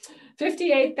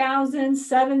 58,000,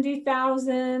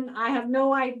 70,000. I have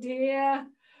no idea.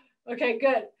 Okay,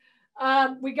 good.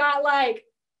 We got like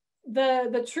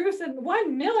the truth in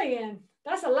 1 million.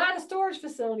 That's a lot of storage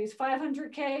facilities.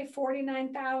 500K,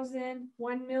 49,000,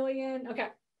 1 million. Okay.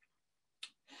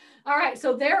 All right.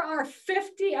 So there are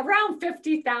around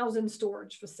 50,000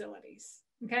 storage facilities.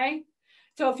 Okay.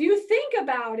 So if you think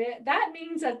about it, that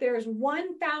means that there's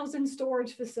 1,000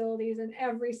 storage facilities in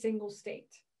every single state,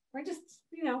 right? Just,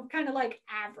 kind of like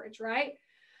average, right?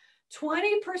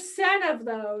 20% of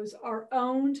those are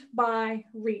owned by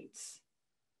REITs.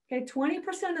 Okay,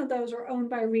 20% of those are owned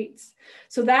by REITs.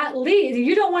 So that lead,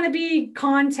 you don't want to be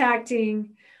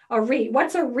contacting a REIT.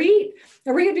 What's a REIT?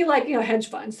 A REIT would be like, hedge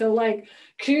funds. So like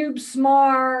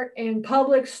CubeSmart and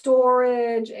Public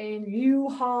Storage and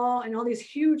U-Haul and all these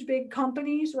huge big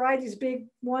companies, right? These big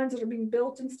ones that are being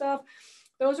built and stuff.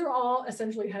 Those are all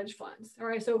essentially hedge funds. All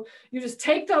right. So you just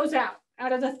take those out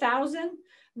of the 1,000.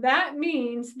 That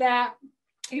means that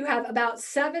you have about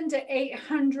 700 to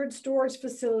 800 storage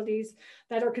facilities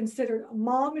that are considered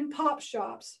mom and pop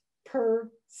shops per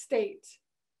state.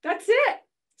 That's it.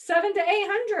 700 to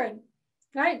 800,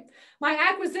 right? My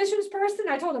acquisitions person,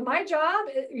 I told him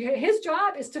his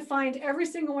job is to find every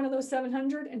single one of those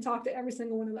 700 and talk to every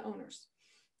single one of the owners.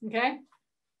 Okay.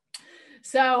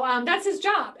 So that's his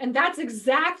job. And that's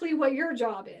exactly what your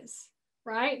job is,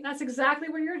 right? That's exactly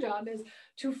what your job is,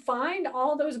 to find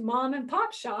all those mom and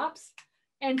pop shops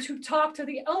and to talk to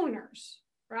the owners,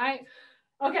 right?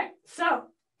 Okay, so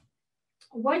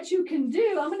what you can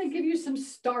do, I'm going to give you some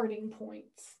starting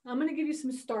points.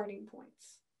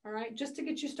 All right, just to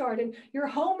get you started. Your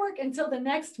homework until the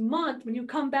next month when you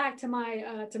come back to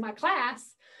my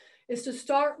class is to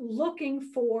start looking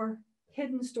for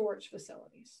hidden storage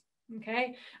facilities,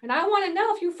 okay? And I want to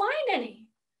know if you find any,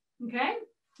 okay?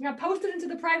 I'm going to post it into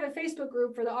the private Facebook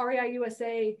group for the REI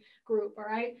USA group, all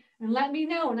right? And let me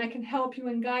know, and I can help you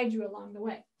and guide you along the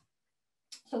way.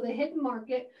 So the hidden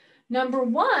market, number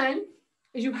 1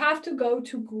 is you have to go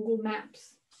to Google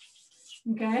Maps,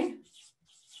 okay?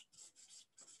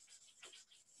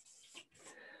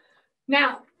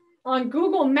 Now, on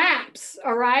Google Maps,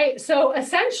 all right? So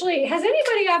essentially, has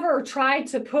anybody ever tried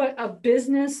to put a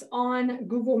business on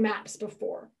Google Maps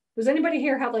before? Does anybody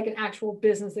here have like an actual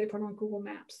business they put on Google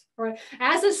Maps? All right.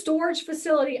 As a storage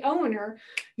facility owner,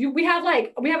 we have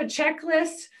a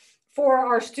checklist for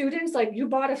our students. Like you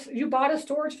bought a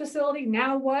storage facility.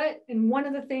 Now what? And one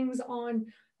of the things on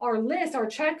our list, our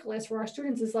checklist for our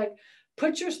students is like,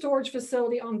 put your storage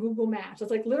facility on Google Maps.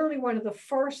 It's like literally one of the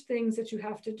first things that you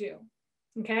have to do.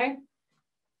 Okay.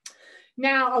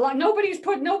 Now,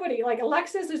 nobody, like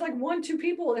Alexis, there's like 1, 2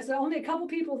 people. There's only a couple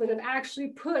people that have actually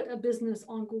put a business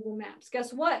on Google Maps.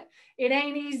 Guess what? It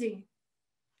ain't easy.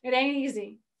 It ain't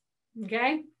easy.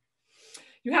 Okay.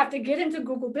 You have to get into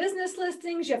Google business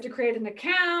listings. You have to create an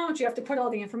account. You have to put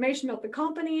all the information about the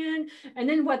company in. And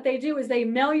then what they do is they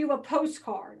mail you a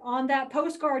postcard. On that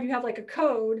postcard, you have like a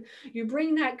code. You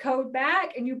bring that code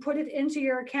back and you put it into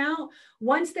your account.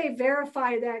 Once they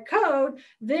verify that code,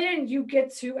 then you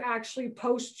get to actually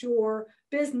post your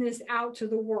business out to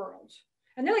the world.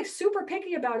 And they're like super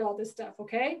picky about all this stuff,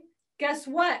 okay? Guess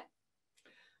what?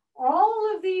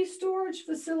 All of these storage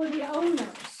facility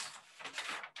owners,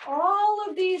 I'm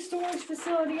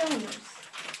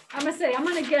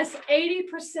going to guess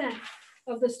 80%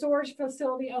 of the storage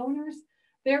facility owners,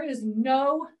 there is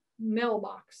no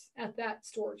mailbox at that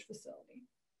storage facility.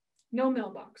 No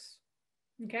mailbox.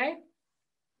 Okay.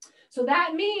 So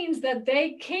that means that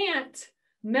they can't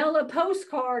mail a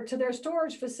postcard to their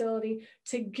storage facility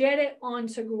to get it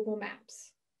onto Google Maps.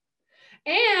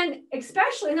 And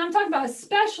especially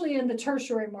in the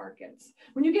tertiary markets,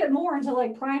 when you get more into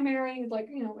like primary, like,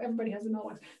 everybody has a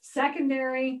mailbox.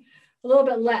 Secondary, a little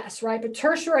bit less, right? But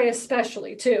tertiary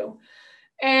especially too.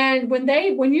 And when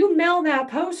you mail that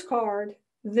postcard,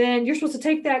 then you're supposed to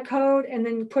take that code and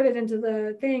then put it into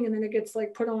the thing, and then it gets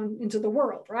like put on into the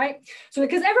world, right? So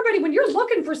because everybody, when you're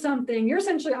looking for something, you're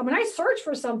essentially, when I search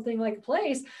for something like a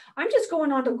place, I'm just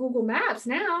going on to Google Maps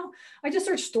now. I just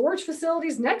search storage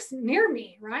facilities near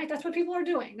me, right? That's what people are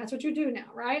doing. That's what you do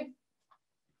now, right?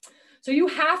 So you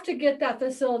have to get that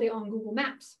facility on Google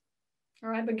Maps, all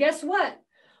right? But guess what?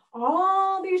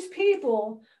 All these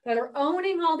people that are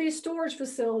owning all these storage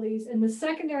facilities in the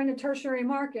secondary and the tertiary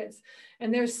markets,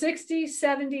 and they're 60,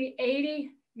 70,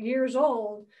 80 years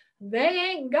old, they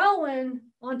ain't going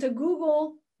onto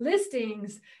Google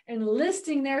listings and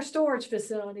listing their storage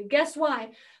facility. Guess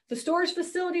why? The storage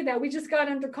facility that we just got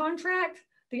under contract,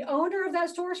 the owner of that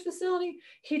storage facility,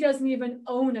 he doesn't even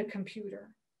own a computer.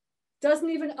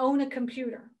 Doesn't even own a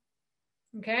computer.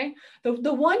 Okay? The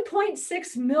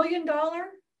 $1.6 million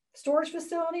storage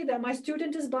facility that my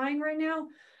student is buying right now,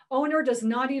 owner does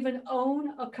not even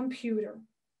own a computer.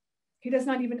 He does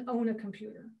not even own a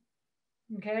computer.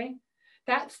 Okay?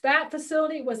 That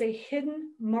facility was a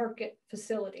hidden market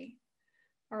facility.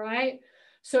 All right?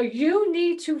 So you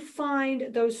need to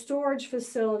find those storage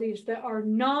facilities that are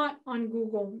not on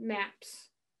Google Maps.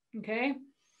 Okay?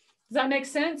 Does that make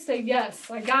sense? Say yes,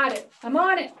 I got it. I'm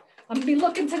on it. I'm gonna be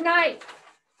looking tonight.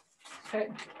 Okay.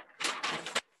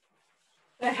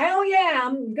 The hell yeah,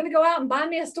 I'm gonna go out and buy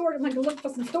me a storage. I'm gonna look for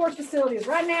some storage facilities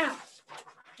right now.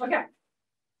 Okay.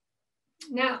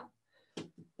 Now,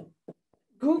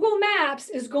 Google Maps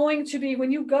is going to be,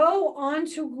 when you go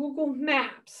onto Google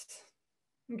Maps,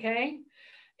 okay,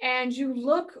 and you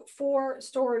look for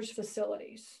storage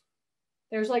facilities,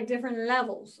 there's like different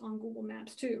levels on Google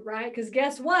Maps too, right? Because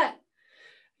guess what?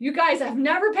 You guys have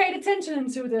never paid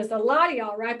attention to this, a lot of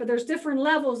y'all, right? But there's different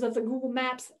levels of the Google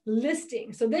Maps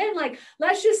listing. So then, like,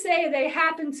 let's just say they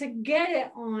happen to get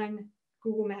it on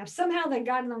Google Maps. Somehow they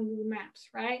got it on Google Maps,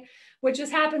 right? Which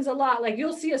just happens a lot. Like,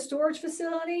 you'll see a storage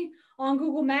facility on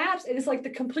Google Maps. It is like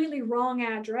the completely wrong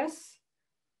address,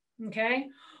 okay?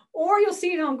 Or you'll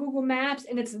see it on Google Maps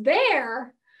and it's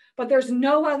there, but there's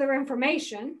no other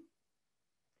information,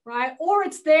 right? Or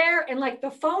it's there and like the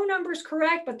phone number is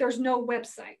correct, but there's no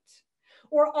website,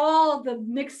 or all the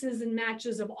mixes and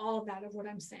matches of all of that of what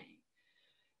I'm saying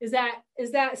is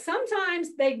that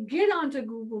sometimes they get onto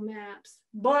Google Maps,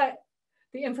 but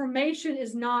the information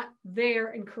is not there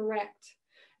and correct.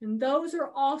 And those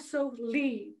are also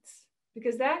leads,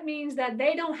 because that means that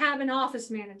they don't have an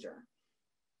office manager.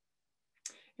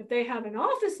 If they have an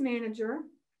office manager,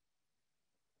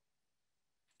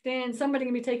 then somebody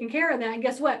can be taking care of that. And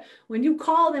guess what? When you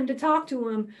call them to talk to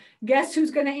them, guess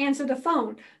who's going to answer the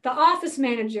phone? The office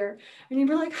manager. And you'll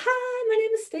be like, hi, my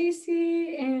name is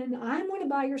Stacy, and I want to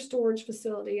buy your storage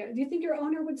facility. Do you think your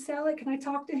owner would sell it? Can I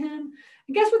talk to him?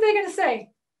 And guess what they're going to say?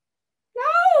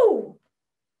 No.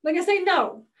 They're going to say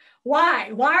no.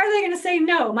 Why? Why are they going to say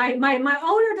no? My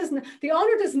owner doesn't, the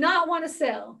owner does not want to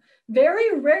sell.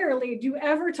 Very rarely do you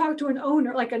ever talk to an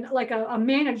owner, like a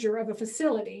manager of a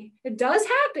facility. It does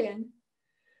happen,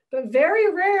 but very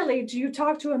rarely do you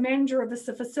talk to a manager of the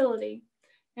facility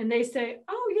and they say,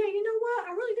 oh yeah, you know what?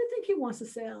 I really do think he wants to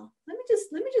sell. Let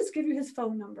me just give you his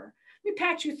phone number. Let me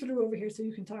patch you through over here so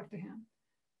you can talk to him.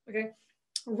 Okay.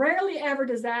 Rarely ever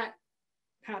does that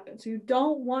happen. So you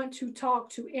don't want to talk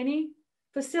to any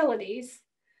facilities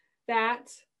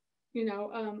that,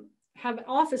 have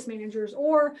office managers.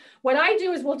 Or what I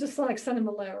do is we'll just like send them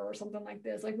a letter or something like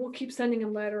this. Like, we'll keep sending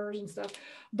them letters and stuff.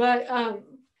 But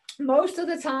most of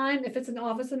the time, if it's an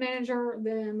office manager,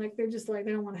 then like they're just like,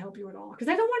 they don't want to help you at all because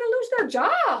they don't want to lose their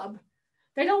job.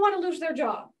 They don't want to lose their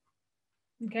job.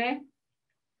 Okay.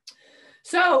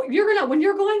 So when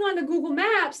you're going on to Google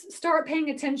Maps, start paying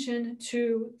attention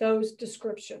to those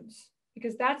descriptions,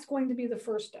 because that's going to be the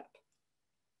first step.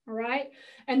 All right.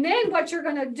 And then what you're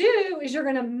going to do is you're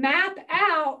going to map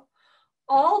out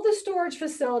all the storage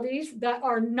facilities that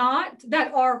are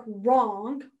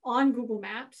wrong on Google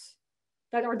Maps,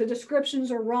 the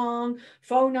descriptions are wrong,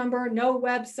 phone number, no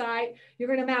website. You're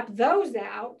going to map those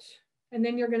out, and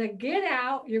then you're going to get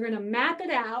out, you're going to map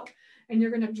it out, and you're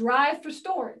going to drive for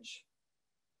storage.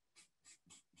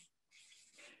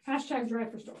 Hashtag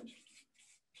drive for storage.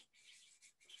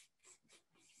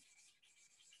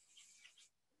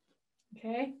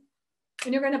 Okay.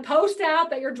 And you're going to post out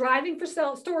that you're driving for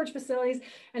storage facilities,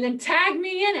 and then tag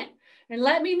me in it and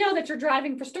let me know that you're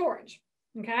driving for storage.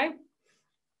 Okay.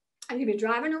 And you'll be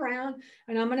driving around,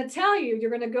 and I'm going to tell you, you're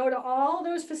going to go to all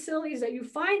those facilities that you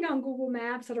find on Google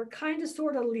Maps that are kind of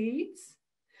sort of leads.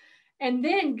 And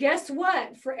then guess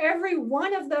what? For every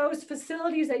one of those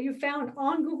facilities that you found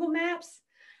on Google Maps,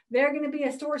 they're going to be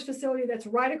a storage facility that's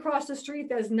right across the street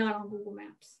that is not on Google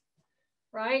Maps.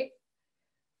 Right?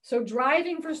 So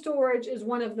driving for storage is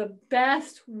one of the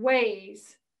best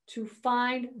ways to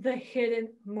find the hidden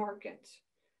market.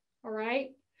 All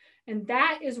right. And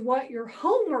that is what your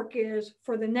homework is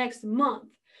for the next month,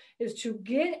 is to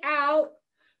get out,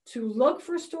 to look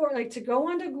for storage, like to go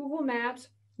onto Google Maps,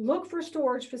 look for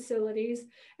storage facilities,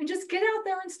 and just get out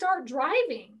there and start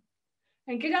driving.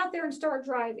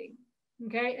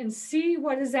 Okay. And see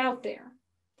what is out there.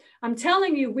 I'm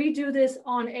telling you, we do this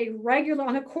on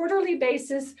a quarterly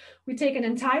basis. We take an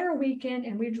entire weekend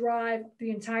and we drive the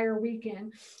entire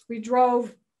weekend. We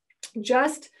drove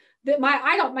just that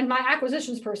my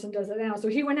acquisitions person does it now. So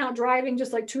he went out driving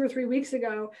just like 2 or 3 weeks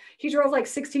ago. He drove like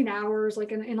 16 hours,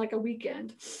 like in like a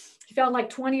weekend. He found like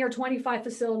 20 or 25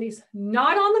 facilities,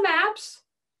 not on the maps.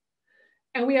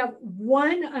 And we have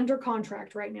 1 under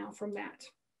contract right now from that.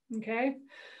 Okay.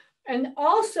 And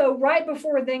also right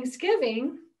before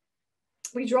Thanksgiving,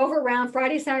 we drove around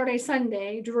Friday, Saturday,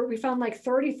 Sunday. We found like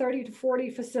 30 to 40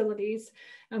 facilities,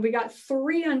 and we got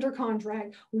 3 under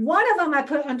contract. One of them I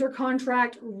put under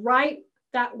contract right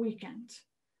that weekend.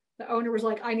 The owner was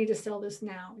like, I need to sell this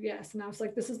now. Yes. And I was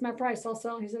like, this is my price. I'll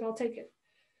sell it. He said, I'll take it.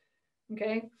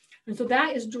 Okay. And so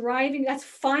that is driving, that's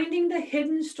finding the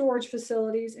hidden storage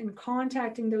facilities and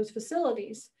contacting those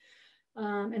facilities.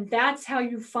 And that's how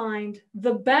you find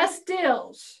the best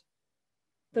deals.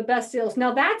 The best deals.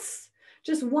 Now that's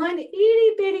just one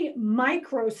itty bitty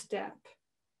micro step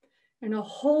and a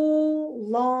whole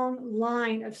long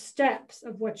line of steps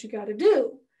of what you got to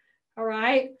do. All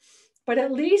right. But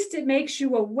at least it makes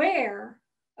you aware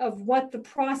of what the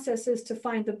process is to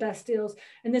find the best deals.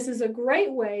 And this is a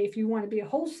great way, if you want to be a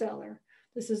wholesaler,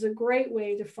 this is a great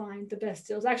way to find the best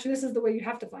deals. Actually, this is the way you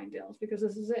have to find deals, because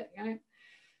this is it. Right?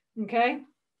 Okay.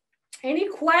 Any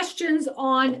questions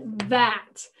on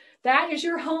that? That is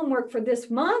your homework for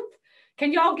this month.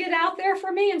 Can y'all get out there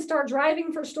for me and start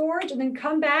driving for storage, and then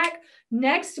come back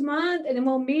next month and then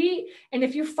we'll meet? And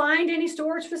if you find any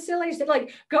storage facilities, that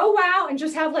like go out and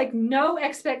just have like no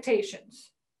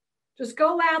expectations. Just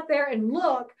go out there and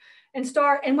look and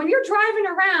start. And when you're driving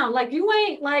around, like you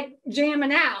ain't like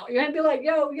jamming out. You ain't be like,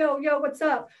 yo, what's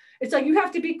up? It's like you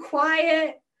have to be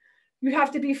quiet. You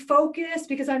have to be focused,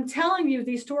 because I'm telling you,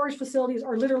 these storage facilities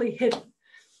are literally hidden.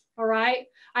 All right.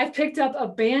 I've picked up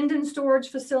abandoned storage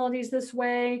facilities this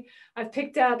way. I've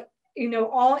picked up,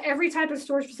 every type of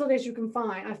storage facilities you can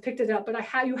find. I've picked it up, but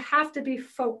you have to be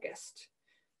focused.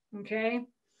 Okay.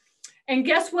 And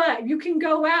guess what? You can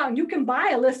go out and you can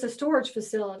buy a list of storage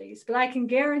facilities, but I can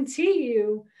guarantee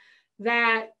you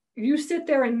that you sit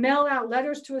there and mail out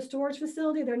letters to a storage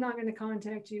facility, they're not going to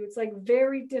contact you. It's like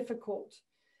very difficult,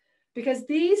 because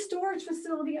these storage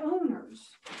facility owners,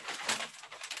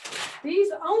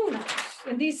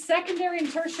 in these secondary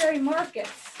and tertiary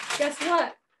markets, guess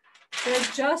what? They're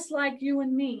just like you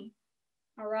and me.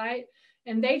 All right.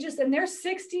 And they're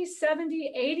 60,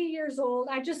 70, 80 years old.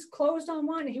 I just closed on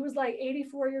one. He was like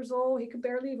 84 years old. He could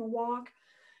barely even walk.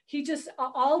 He just,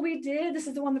 all we did, this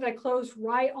is the one that I closed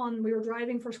right on. We were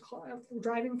driving for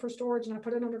storage, and I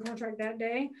put it under contract that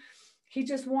day. He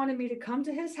just wanted me to come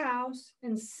to his house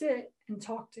and sit and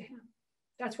talk to him.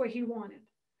 That's what he wanted.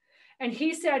 And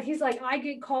he said, he's like, I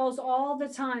get calls all the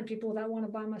time, people that want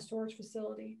to buy my storage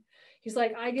facility. He's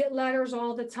like, I get letters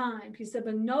all the time. He said,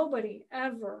 but nobody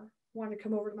ever wanted to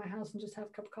come over to my house and just have a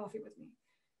cup of coffee with me.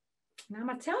 And I'm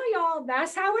going to tell y'all,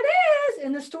 that's how it is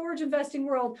in the storage investing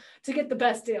world to get the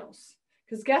best deals.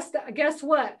 Because guess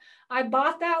what? I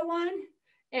bought that one,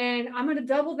 and I'm going to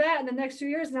double that in the next 2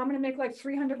 years. And I'm going to make like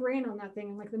 300 grand on that thing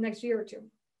in like the next year or two.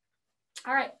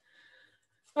 All right.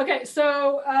 Okay,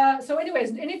 so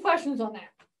anyways, any questions on that?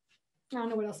 I don't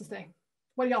know what else to say.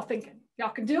 What are y'all thinking? Y'all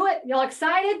can do it? Y'all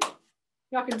excited?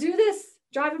 Y'all can do this?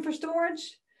 Driving for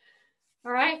storage?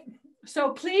 All right.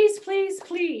 So please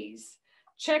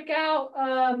check out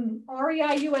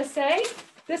REI USA.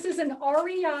 This is an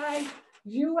REI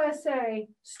USA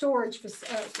storage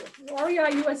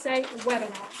REI USA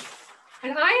webinar.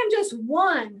 And I am just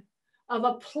one of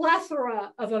a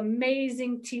plethora of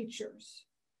amazing teachers.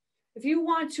 If you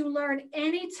want to learn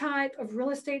any type of real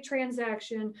estate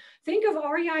transaction, think of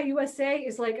REI USA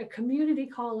as like a community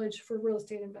college for real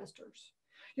estate investors.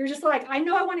 You're just like, I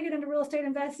know I want to get into real estate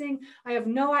investing. I have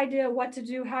no idea what to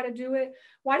do, how to do it.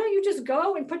 Why don't you just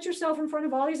go and put yourself in front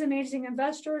of all these amazing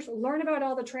investors, learn about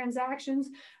all the transactions.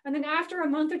 And then after a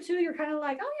month or two, you're kind of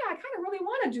like, oh yeah, I kind of really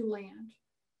want to do land,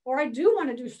 or I do want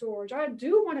to do storage, or I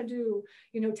do want to do,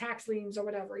 tax liens or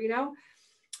whatever,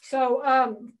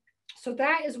 So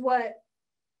that is what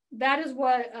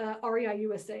REI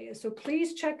USA is. So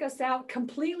please check us out,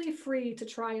 completely free to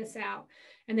try us out,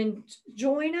 and then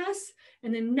join us.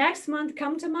 And then next month,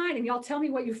 come to mine and y'all tell me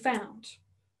what you found.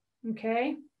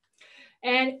 Okay.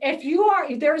 And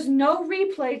if there's no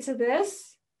replay to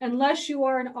this unless you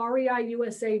are an REI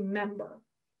USA member.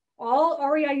 All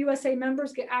REI USA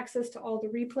members get access to all the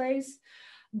replays.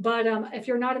 But if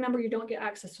you're not a member, you don't get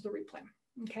access to the replay.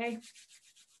 Okay.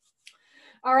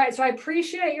 All right. So I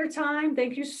appreciate your time.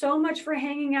 Thank you so much for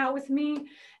hanging out with me.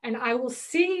 And I will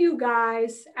see you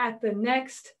guys at the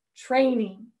next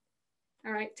training.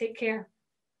 All right. Take care.